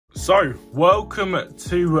So, welcome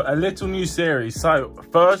to a little new series. So,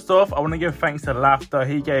 first off, I want to give thanks to Laughter.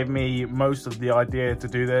 He gave me most of the idea to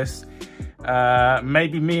do this.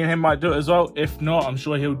 Maybe me and him might do it as well. If not, I'm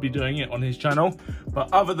sure he'll be doing it on his channel.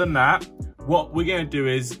 But other than that, what we're going to do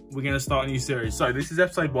is we're going to start a new series. So, this is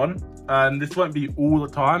episode 1. And this won't be all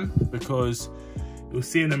the time because you'll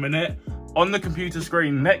see in a minute. On the computer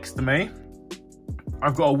screen next to me,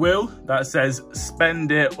 I've got a wheel that says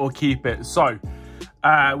spend it or keep it. So,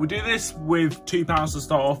 we do this with £2 to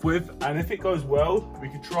start off with, and if it goes well, we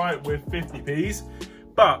could try it with 50p's.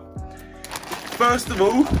 But first of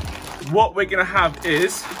all, what we're gonna have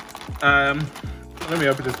is, let me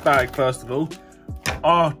open this bag first of all.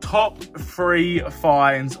 Our top 3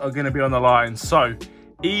 finds are gonna be on the line. So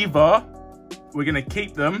either we're gonna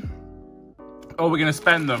keep them or we're gonna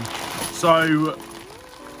spend them. So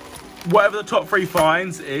whatever the top 3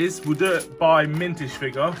 finds is, we'll do it by mintage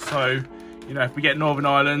figure. So, you know, if we get Northern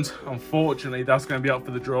Ireland, unfortunately, that's going to be up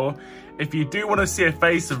for the draw. If you do want to see a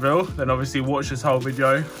face reveal, then obviously watch this whole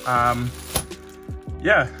video.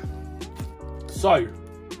 Yeah. So,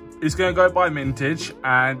 it's going to go by mintage,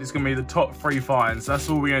 and it's going to be the top 3 finds. That's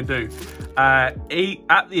all we're going to do. At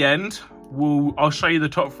the end, I'll show you the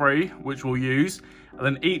top 3, which we'll use. And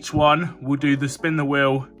then each one, we'll do the spin the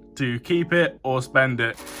wheel to keep it or spend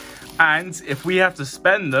it. And if we have to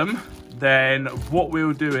spend them, then what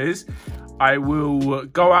we'll do is, I will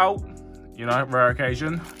go out, you know, rare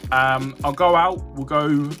occasion. I'll go out, we'll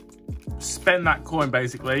go spend that coin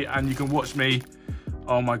basically, and you can watch me.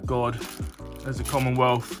 Oh my God, there's a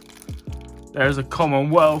Commonwealth. There's a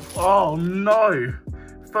Commonwealth. Oh no,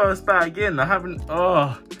 first bag in, I haven't,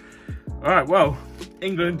 oh. All right, well,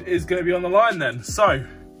 England is gonna be on the line then. So,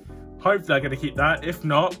 hopefully I'm gonna keep that. If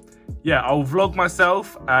not, yeah, I'll vlog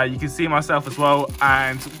myself. You can see myself as well.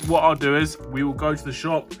 And what I'll do is we will go to the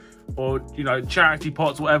shop, or, you know, charity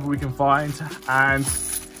pots, whatever we can find, and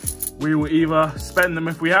we will either spend them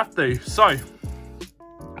if we have to. So,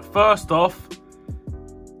 first off,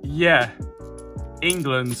 yeah,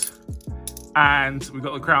 England, and we've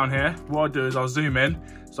got the crown here. What I'll do is I'll zoom in,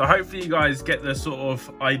 so hopefully you guys get the sort of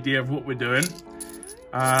idea of what we're doing.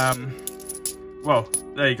 Well,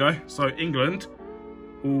 there you go. So, England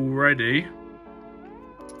already.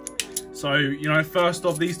 So, you know, first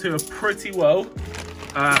off, these 2 are pretty well,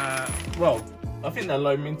 I think they're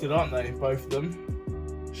low minted, aren't they, both of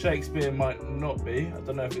them? Shakespeare might not be. I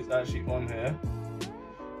don't know if it's actually on here.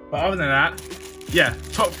 But other than that, yeah,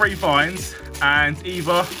 top 3 finds, and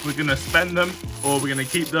either we're gonna spend them or we're gonna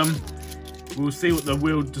keep them. We'll see what the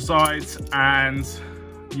wheel decides, and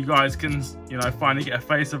you guys can, you know, finally get a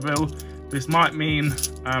face reveal. This might mean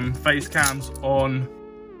face cams on,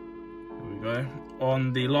 here we go,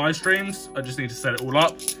 on the live streams. I just need to set it all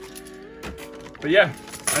up. But yeah,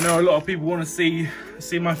 I know a lot of people want to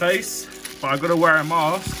see my face, but I've got to wear a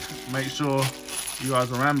mask, make sure you guys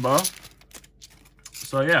remember.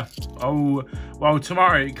 So yeah, well,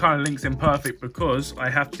 tomorrow it kind of links in perfect because I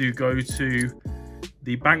have to go to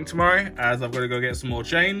the bank tomorrow, as I've got to go get some more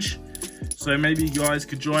change. So maybe you guys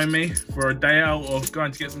could join me for a day out of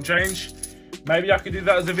going to get some change. Maybe I could do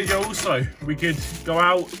that as a video also. We could go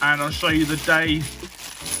out and I'll show you the day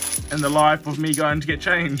in the life of me going to get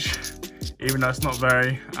change. Even though it's not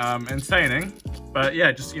very entertaining. But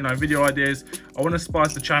yeah, just, you know, video ideas. I want to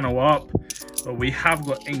spice the channel up, but we have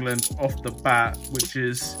got England off the bat, which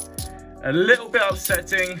is a little bit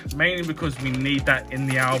upsetting, mainly because we need that in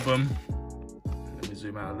the album. Let me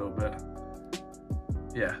zoom out a little bit.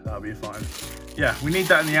 Yeah, that'll be fine. Yeah, we need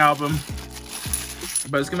that in the album,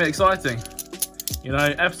 but it's gonna be exciting. You know,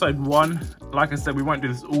 episode 1, like I said, we won't do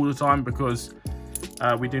this all the time because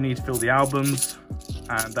we do need to fill the albums,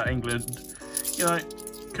 and that England, you know,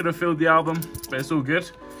 could have filled the album, but it's all good.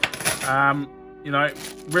 You know,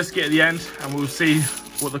 risk it at the end and we'll see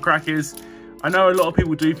what the crack is. I know a lot of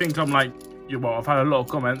people do think I'm like, well, I've had a lot of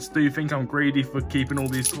comments, do think I'm greedy for keeping all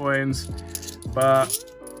these coins, but,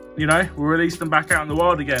 you know, we'll release them back out in the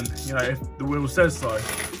wild again, you know, if the wheel says so.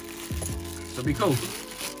 So it'll be cool.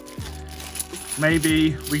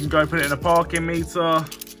 Maybe we can go put it in a parking meter,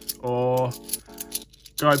 or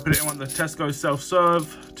go put it in one of the Tesco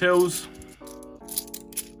self-serve tills.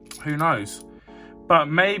 Who knows? But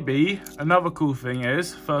maybe another cool thing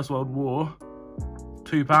is First World War,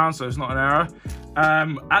 £2, so it's not an error.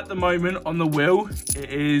 At the moment on the wheel,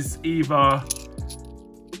 it is either,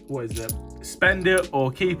 what is it? Spend it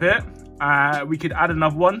or keep it. We could add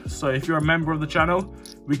another one. So if you're a member of the channel,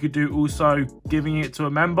 we could do also giving it to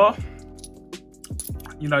a member.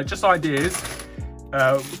 You know, just ideas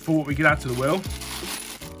for what we could add to the wheel.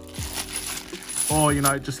 Or, you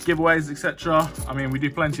know, just giveaways, etc. I mean, we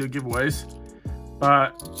do plenty of giveaways.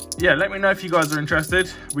 But yeah, let me know if you guys are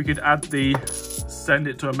interested. We could add the send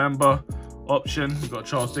it to a member option. We've got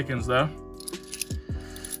Charles Dickens there.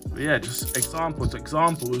 But yeah, just examples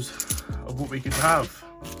of what we could have.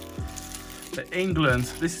 For England,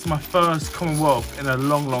 this is my first Commonwealth in a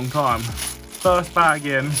long time. First bag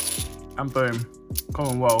in, and boom,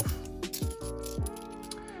 Commonwealth.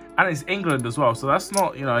 And it's England as well, so that's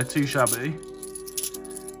not, you know, too shabby.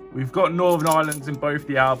 We've got Northern Ireland in both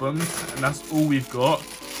the albums, and that's all we've got.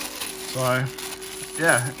 So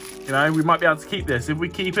yeah, you know, we might be able to keep this. If we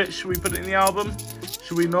keep it, should we put it in the album?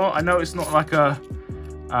 Should we not? I know it's not like a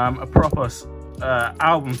proper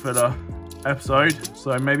album filler episode,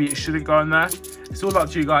 so maybe it shouldn't go in there. It's all up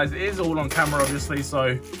to you guys. It is all on camera, obviously,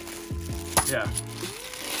 so yeah,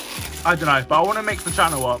 I don't know, but I want to mix the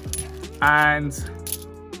channel up. And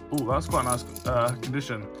oh, that's quite a nice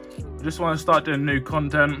condition. I just want to start doing new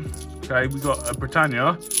content. Okay, we got a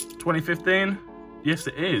Britannia 2015. Yes,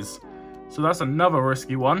 it is. So that's another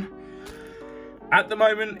risky one. At the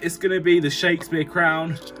moment, it's going to be the Shakespeare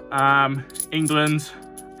Crown, England,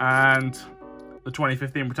 and the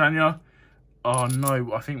 2015 Britannia. Oh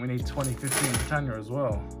no, I think we need 2015 Britannia as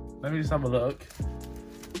well. Let me just have a look.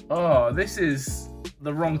 Oh, this is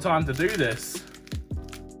the wrong time to do this.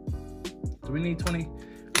 Do we need 20?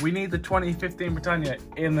 We need the 2015 Britannia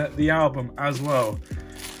in the album as well.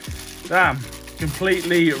 Damn,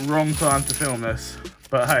 completely wrong time to film this.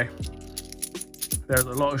 But hey, there's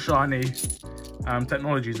a lot of shiny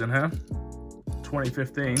technologies in here.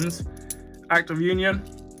 2015s. Act of Union.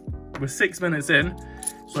 We're 6 minutes in,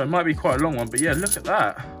 so it might be quite a long one. But yeah, look at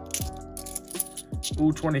that.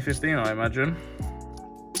 All 2015, I imagine.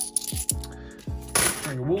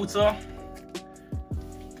 Drink of water.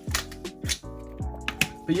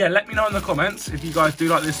 But yeah, let me know in the comments if you guys do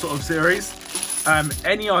like this sort of series.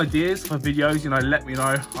 Any ideas for videos, you know, let me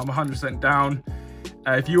know. I'm 100% down.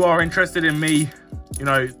 If you are interested in me, you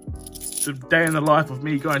know, the day in the life of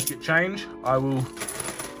me going to get change, I will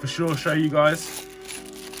for sure show you guys.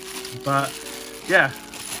 But yeah,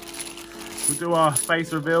 we'll do our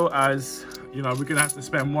face reveal, as you know, we're gonna have to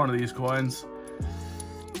spend one of these coins.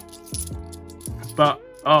 But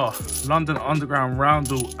oh, London Underground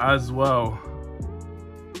roundel as well.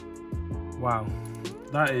 Wow,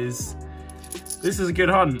 this is a good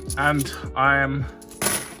hunt, and I am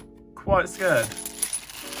quite scared.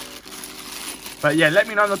 But yeah, let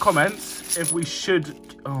me know in the comments if we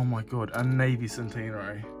should. Oh my god, a Navy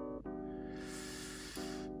Centenary.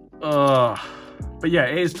 But yeah,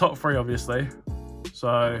 it is top 3 obviously,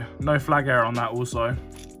 so no flag error on that also.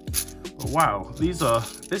 But wow, this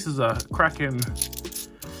is a cracking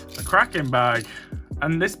bag,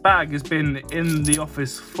 and this bag has been in the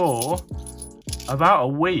office for about a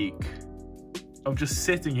week of just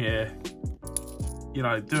sitting here, you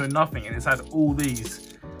know, doing nothing, and it's had all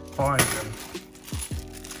these finds in.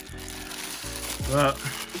 But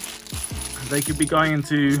they could be going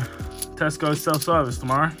into Tesco's self-service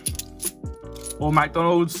tomorrow, or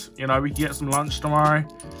McDonald's. You know, we can get some lunch tomorrow.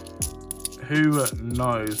 Who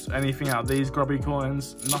knows? Anything out of these grubby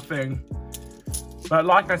coins? Nothing. But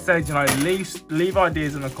like I said, you know, leave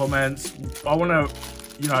ideas in the comments. I want to,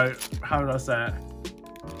 you know, how did I say it?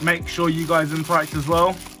 Make sure you guys interact as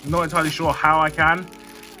well. I'm not entirely sure how I can.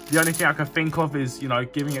 The only thing I can think of is, you know,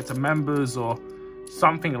 giving it to members or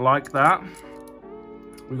something like that.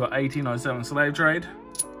 We got 1807 slave trade.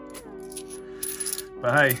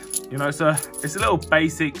 But hey, you know, it's a little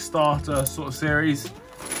basic starter sort of series.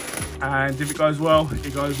 And if it goes well,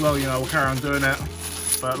 it goes well, you know, we'll carry on doing it.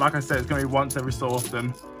 But like I said, it's going to be once every so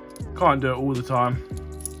often. Can't do it all the time,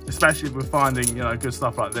 especially if we're finding, you know, good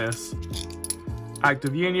stuff like this. Act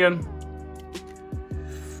of Union.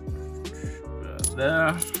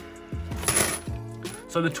 There.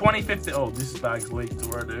 So the 2015, oh, this bag's leaked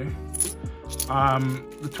already.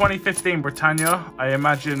 The 2015 Britannia, I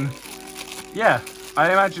imagine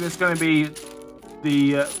it's going to be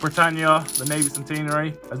the Britannia, the Navy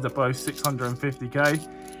Centenary, as they're both 650k,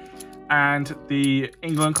 and the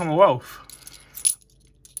England Commonwealth.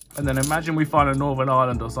 And then imagine we find a Northern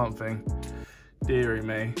Ireland or something. Deary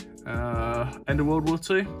me. End of World War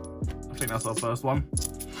II? I think that's our first one.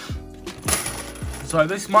 So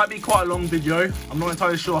this might be quite a long video. I'm not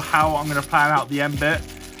entirely sure how I'm going to plan out the end bit,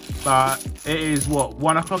 but it is, what,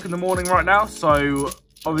 1 o'clock in the morning right now, so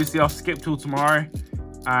obviously I'll skip till tomorrow,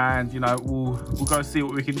 and you know, we'll go see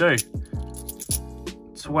what we can do.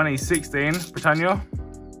 2016 Britannia,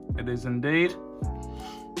 it is indeed.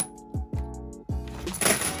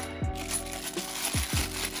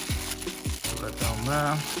 Put that down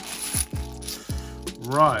there.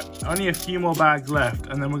 Right, only a few more bags left,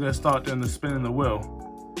 and then we're going to start doing the spin in the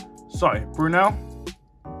wheel. So, Brunel,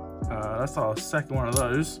 that's our second one of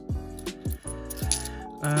those.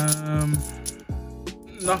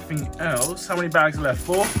 Nothing else. How many bags are left?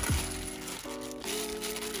 4?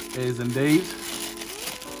 It is indeed.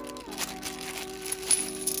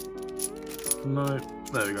 No,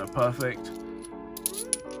 there we go, perfect.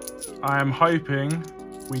 I am hoping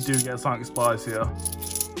we do get something spice here.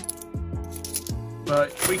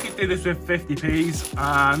 But we could do this with 50p's.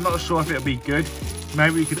 I'm not sure if it'll be good.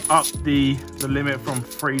 Maybe we could up the limit from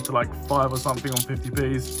 3 to like 5 or something on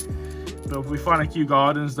 50p's. But if we find a Kew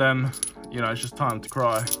Gardens, then, you know, it's just time to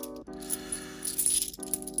cry.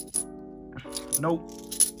 Nope.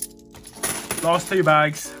 Last 2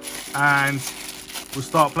 bags, and we'll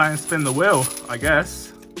start playing spin the wheel, I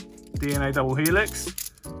guess. DNA double helix.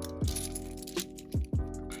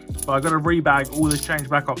 But I've got to rebag all this change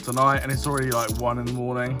back up tonight, and it's already like 1 in the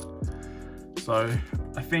morning. So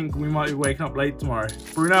I think we might be waking up late tomorrow.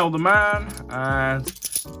 Brunel the man and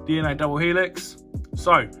DNA double helix.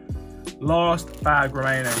 So last bag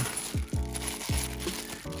remaining.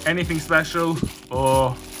 Anything special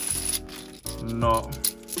or not?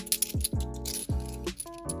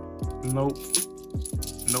 Nope.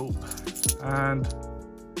 Nope. And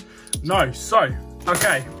no. So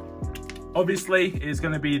okay, obviously it's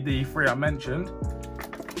going to be the 3 I mentioned.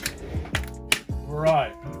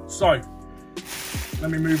 Right, so let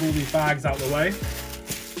me move all these bags out of the way.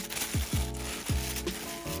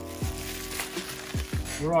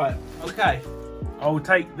 Right, okay, I'll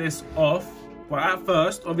take this off. But at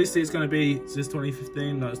first, obviously it's going to be, is this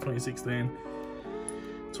 2015? No, it's 2016.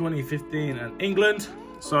 2015 and England.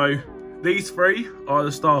 So these 3 are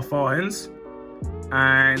the star finds,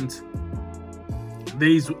 and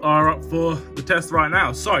these are up for the test right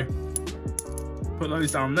now. So put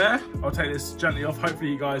those down there. I'll take this gently off.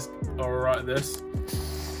 Hopefully you guys are all right with this.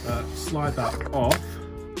 Slide that off.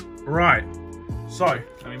 Right, so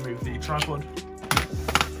let me move the tripod.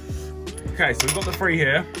 Okay, so we've got the 3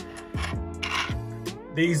 here.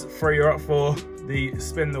 These 3 are up for the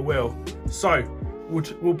spin the wheel. So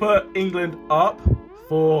we'll put England up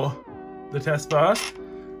for the test first.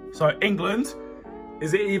 So England,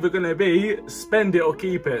 is it either going to be spend it or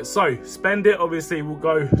keep it? So spend it, obviously we'll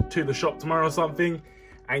go to the shop tomorrow or something,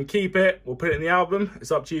 and keep it, we'll put it in the album.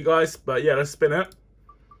 It's up to you guys, but yeah, let's spin it.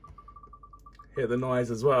 Hear the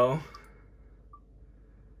noise as well.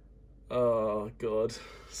 Oh God,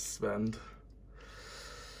 spend.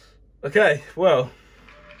 Okay, well,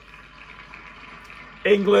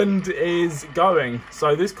 England is going.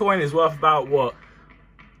 So this coin is worth about what,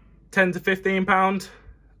 10 to 15 pound?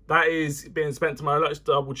 That is being spent tomorrow. Let's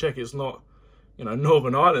double check it's not, you know,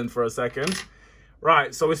 Northern Ireland for a second.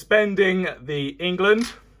 Right, so we're spending the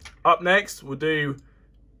England. Up next, we'll do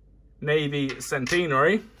Navy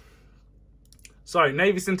Centenary. So,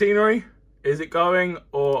 Navy Centenary, is it going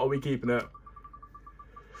or are we keeping it?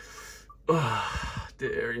 Oh,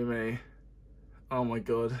 dearie me. Oh my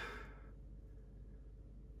God.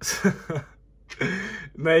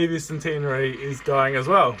 Navy Centenary is going as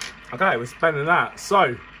well. Okay, we're spending that.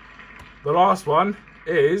 So, the last one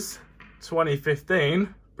is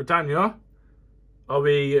 2015 Britannia. Are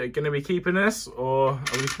we going to be keeping this or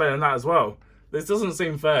are we spending that as well? This doesn't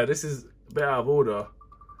seem fair. This is a bit out of order.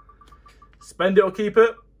 Spend it or keep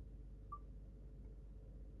it?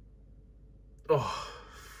 Oh,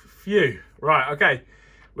 phew. Right, okay.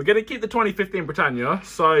 We're going to keep the 2015 Britannia.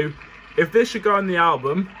 So if this should go in the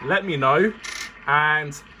album, let me know.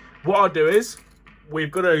 And what I'll do is, we've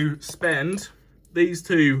got to spend these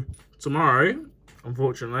 2 tomorrow,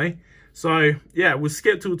 unfortunately. So yeah, we'll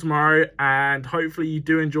skip till tomorrow, and hopefully you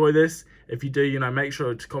do enjoy this. If you do, you know, make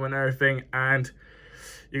sure to comment everything, and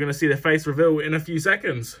you're going to see the face reveal in a few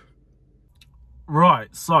seconds.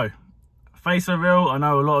 Right, so face reveal. I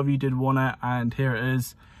know a lot of you did want it, and here it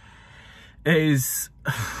is. It is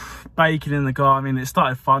baking in the car. I mean, it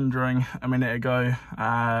started thundering a minute ago,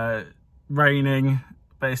 raining,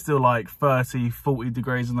 but it's still like 30-40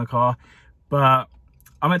 degrees in the car. But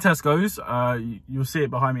I'm at Tesco's. You'll see it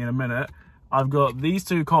behind me in a minute. I've got these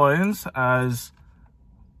 2 coins, as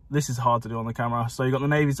this is hard to do on the camera. So you've got the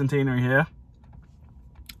Navy Centenary here,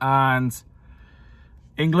 and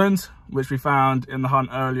England, which we found in the hunt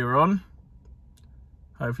earlier on.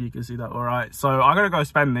 Hopefully you can see that all right. So I'm gonna go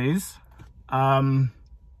spend these. I'm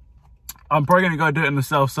probably gonna go do it in the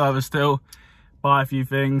self-service still, buy a few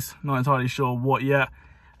things, not entirely sure what yet,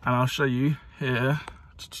 and I'll show you here.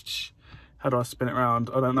 How do I spin it around?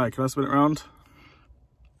 I don't know. Can I spin it around?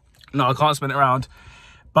 No, I can't spin it around.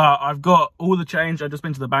 But I've got all the change. I've just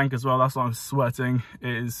been to the bank as well. That's why I'm sweating. It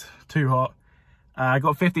is too hot. I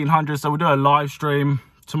got 1,500, so we'll do a live stream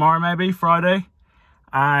tomorrow, maybe Friday.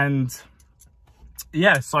 And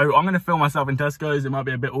yeah, so I'm going to film myself in Tesco's. It might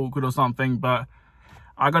be a bit awkward or something, but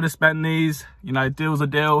I got to spend these, you know, deal's a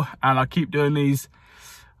deal. And I keep doing these,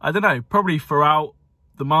 I don't know, probably throughout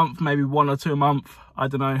the month, maybe 1 or 2 a month. I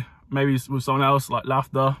don't know, maybe with someone else like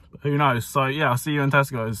Laughter, who knows. So yeah, I'll see you in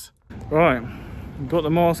Tesco's. Right, got the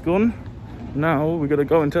mask on. Now we got to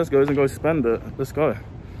go in Tesco's and go spend it. Let's go.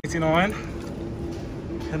 89,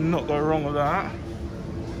 cannot go wrong with that.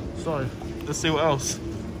 So let's see what else.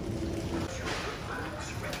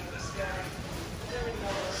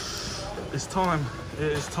 It's time, it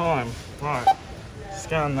is time. Right,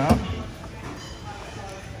 scan that.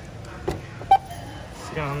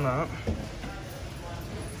 Scan that.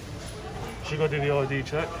 She got to do the ID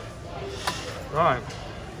check. Right,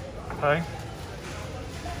 okay.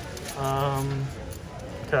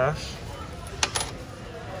 Cash.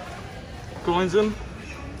 Coins in.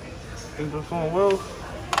 England Commonwealth.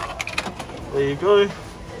 There you go.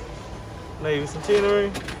 Navy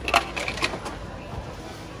Centenary.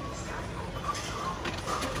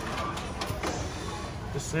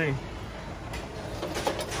 Let's see.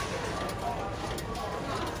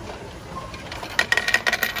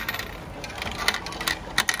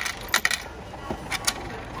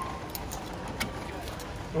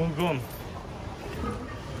 All gone.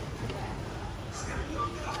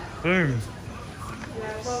 Boom.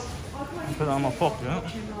 Put that in my pocket.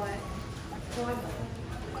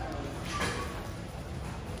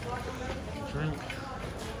 Drink.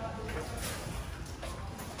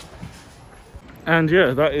 And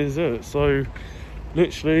yeah, that is it. So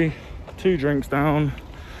literally 2 drinks down,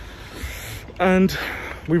 and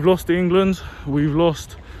we've lost England, we've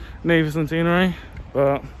lost Navy Centenary,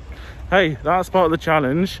 but hey, that's part of the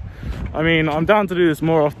challenge. I mean, I'm down to do this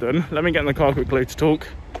more often. Let me get in the car quickly to talk.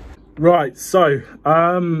 Right, so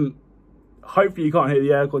hopefully you can't hear the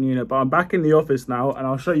aircon unit, but I'm back in the office now, and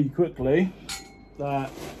I'll show you quickly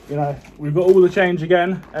that, you know, we've got all the change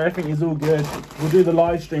again. Everything is all good. We'll do the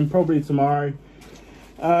live stream probably tomorrow.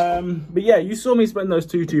 But yeah, you saw me spend those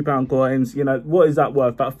two £2 coins. You know, what is that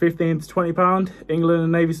worth? About 15 to 20 pound, England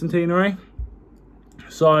and Navy Centenary.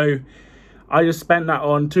 So I just spent that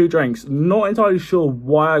on 2 drinks. Not entirely sure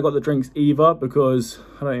why I got the drinks either, because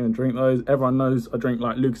I don't even drink those. Everyone knows I drink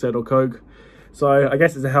like Luke said or Coke. So I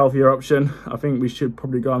guess it's a healthier option. I think we should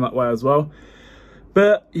probably go on that way as well.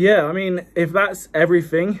 But yeah, I mean, if that's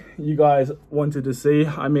everything you guys wanted to see,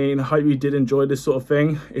 I mean, I hope you did enjoy this sort of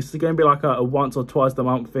thing. It's going to be like a once or twice a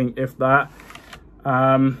month thing, if that.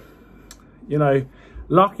 You know,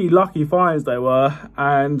 lucky finds they were.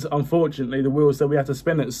 And unfortunately, the wheel said we had to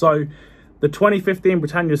spin it. So the 2015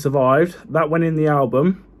 Britannia survived. That went in the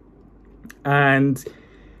album. And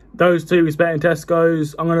those 2 we spent in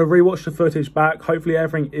Tesco's. I'm going to rewatch the footage back. Hopefully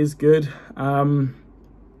everything is good. And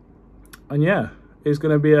yeah, it's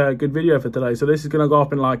going to be a good video for today. So this is going to go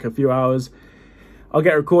up in like a few hours. I'll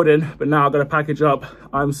get recording, but now I've got to package up.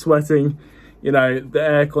 I'm sweating. You know, the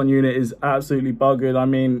aircon unit is absolutely buggered. I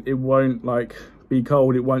mean, it won't like be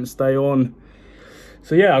cold. It won't stay on.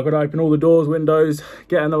 So yeah, I've got to open all the doors, windows,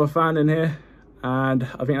 get another fan in here. And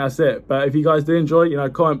I think that's it. But if you guys did enjoy, you know,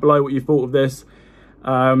 comment below what you thought of this.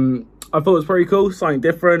 I thought it was pretty cool, something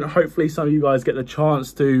different. Hopefully some of you guys get the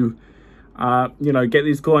chance to, you know, get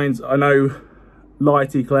these coins. I know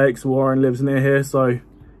Lighty collects, Warren lives near here, so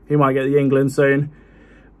he might get the England soon.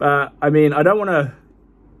 But I mean, I don't want to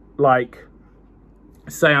like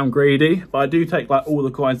say I'm greedy, but I do take like all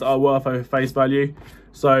the coins that are worth over face value.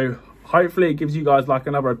 So hopefully it gives you guys like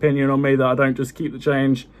another opinion on me, that I don't just keep the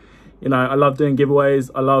change. You know, I love doing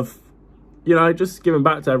giveaways. I love, you know, just giving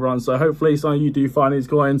back to everyone. So hopefully some of you do find these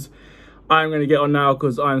coins. I'm going to get on now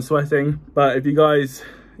because I'm sweating. But if you guys,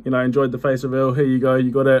 you know, enjoyed the face reveal, here you go,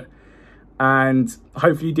 you got it. And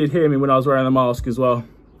hopefully you did hear me when I was wearing the mask as well.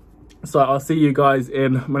 So I'll see you guys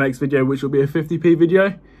in my next video, which will be a 50p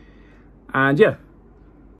video. And yeah,